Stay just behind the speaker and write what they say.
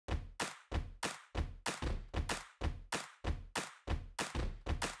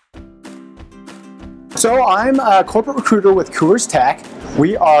So I'm a corporate recruiter with Coorstek.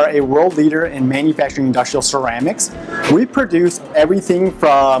 We are a world leader in manufacturing industrial ceramics. We produce everything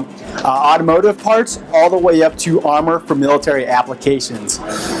from automotive parts all the way up to armor for military applications.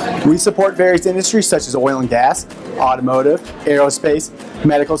 We support various industries such as oil and gas, automotive, aerospace,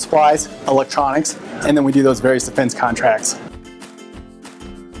 medical supplies, electronics, and then we do those various defense contracts.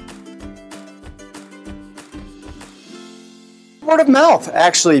 Word of mouth,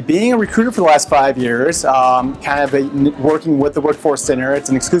 actually. Being a recruiter for the last 5 years, working with the Workforce Center. It's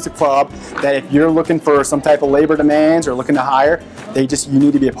an exclusive club that if you're looking for some type of labor demands or looking to hire, you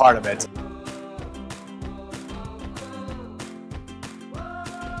need to be a part of it.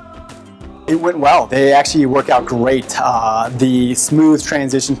 It went well. They actually work out great. The smooth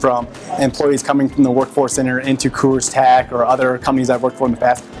transition from employees coming from the Workforce Center into Coorstek or other companies I've worked for in the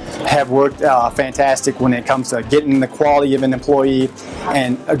past have worked fantastic when it comes to getting the quality of an employee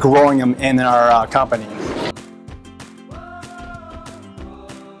and growing them in our company.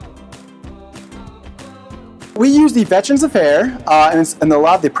 We use the Veterans Affair and a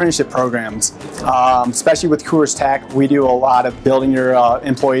lot of the apprenticeship programs. Especially with Coorstek, we do a lot of building your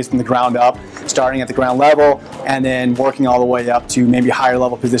employees from the ground up, starting at the ground level and then working all the way up to maybe higher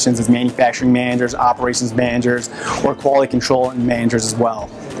level positions as manufacturing managers, operations managers, or quality control managers as well.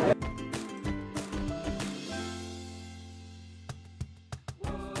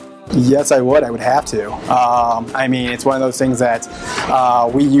 Yes, I would. I would have to. I mean, it's one of those things that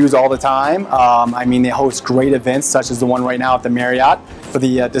we use all the time. I mean, they host great events such as the one right now at the Marriott for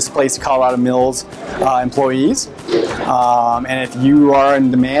the displaced Colorado Mills employees. And if you are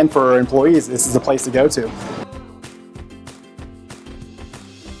in demand for employees, this is the place to go to.